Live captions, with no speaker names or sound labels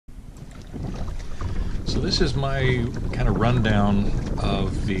this is my kind of rundown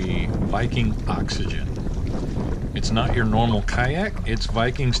of the Viking Oxygen. It's not your normal kayak, it's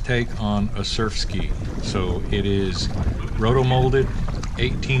Viking's take on a surf ski. So it is rotomolded,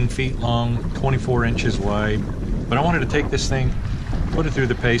 18 feet long, 24 inches wide. But I wanted to take this thing, put it through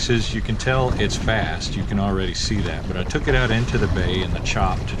the paces. You can tell it's fast, you can already see that. But I took it out into the bay in the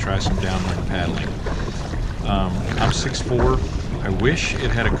chop to try some downwind paddling. I'm 6'4". I wish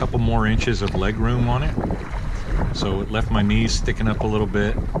it had a couple more inches of leg room on it, so it left my knees sticking up a little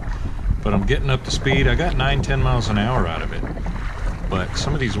bit, but I'm getting up to speed. I got 9-10 miles an hour out of it, but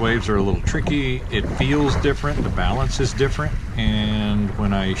some of these waves are a little tricky. It feels different, the balance is different, and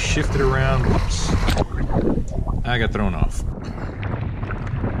when I shift it around, whoops, I got thrown off.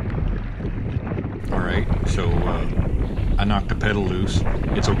 Alright, so I knocked the pedal loose.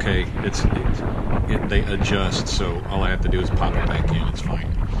 It's okay. They adjust, so all I have to do is pop it back in. It's fine.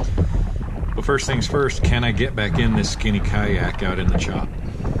 But first things first, can I get back in this skinny kayak out in the chop?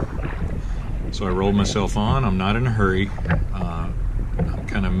 So I rolled myself on. I'm not in a hurry. I'm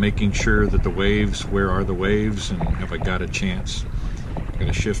kind of making sure that the waves, where are the waves, and have I got a chance? Got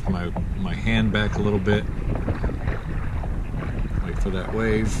to shift my hand back a little bit. Wait for that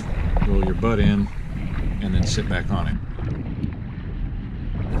wave. Roll your butt in, and then sit back on it.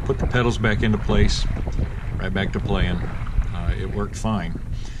 Put the pedals back into place, right back to playing. It worked fine.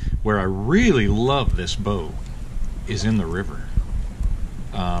 Where I really love this boat is in the river.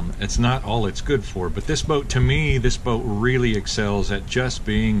 It's not all it's good for, but this boat, to me, this boat really excels at just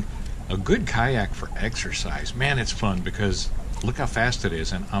being a good kayak for exercise. Man, it's fun because look how fast it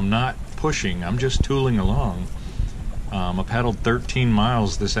is, and I'm not pushing, I'm just tooling along. I paddled 13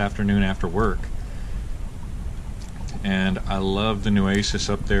 miles this afternoon after work. And I love the new oasis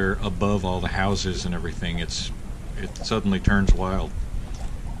up there above all the houses and everything. It suddenly turns wild.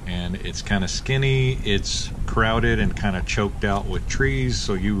 And it's kind of skinny, it's crowded and kind of choked out with trees,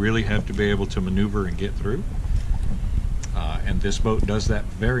 so you really have to be able to maneuver and get through. And this boat does that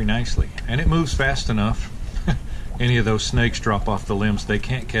very nicely. And it moves fast enough. Any of those snakes drop off the limbs, they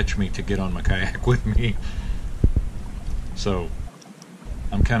can't catch me to get on my kayak with me. So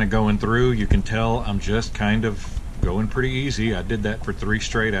I'm kind of going through. You can tell I'm just kind of going pretty easy. I did that for 3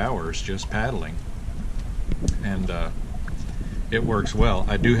 straight hours just paddling, and it works well.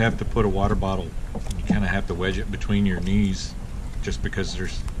 I do have to put a water bottle, you kind of have to wedge it between your knees just because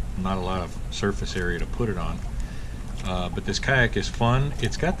there's not a lot of surface area to put it on. But this kayak is fun.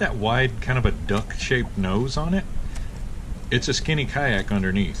 It's got that wide kind of a duck shaped nose on it. It's a skinny kayak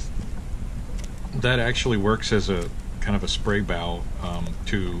underneath. That actually works as a kind of a spray bow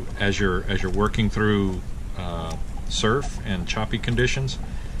to as you're working through surf and choppy conditions.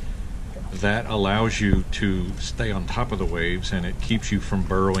 That allows you to stay on top of the waves, and it keeps you from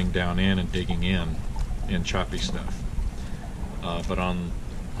burrowing down in and digging in choppy stuff. But on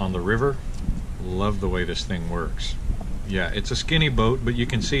the river, love the way this thing works. Yeah, it's a skinny boat, but you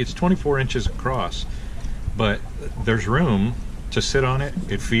can see it's 24 inches across, but there's room to sit on it.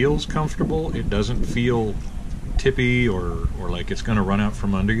 It feels comfortable. It doesn't feel tippy or like it's going to run out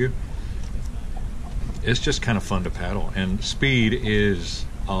from under you. It's just kind of fun to paddle, and speed is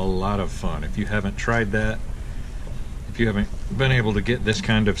a lot of fun. If you haven't tried that, if you haven't been able to get this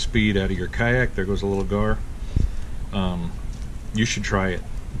kind of speed out of your kayak, there goes a little gar, you should try it.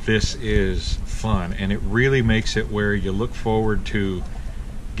 This is fun, and it really makes it where you look forward to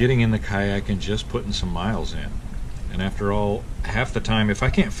getting in the kayak and just putting some miles in. And after all, half the time, if I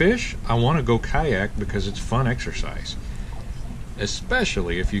can't fish, I want to go kayak because it's fun exercise,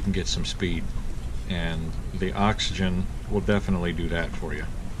 especially if you can get some speed. And the Oxygen will definitely do that for you.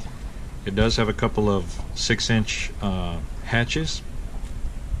 It does have a couple of 6-inch hatches.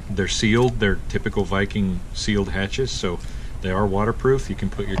 They're sealed. They're typical Viking sealed hatches, so they are waterproof. You can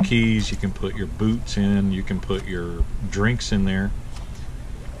put your keys, you can put your boots in, you can put your drinks in there.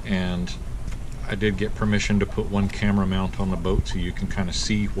 And I did get permission to put one camera mount on the boat so you can kind of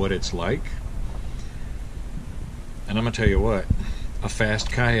see what it's like. And I'm gonna tell you what, a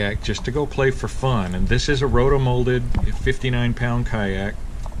fast kayak just to go play for fun. And this is a rotomolded 59-pound kayak.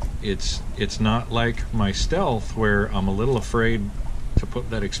 It's not like my Stealth, where I'm a little afraid to put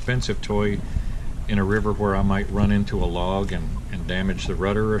that expensive toy in a river where I might run into a log and damage the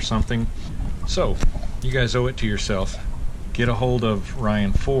rudder or something. So you guys owe it to yourself. Get a hold of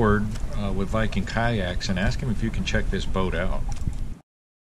Ryan Ford with Viking Kayaks and ask him if you can check this boat out.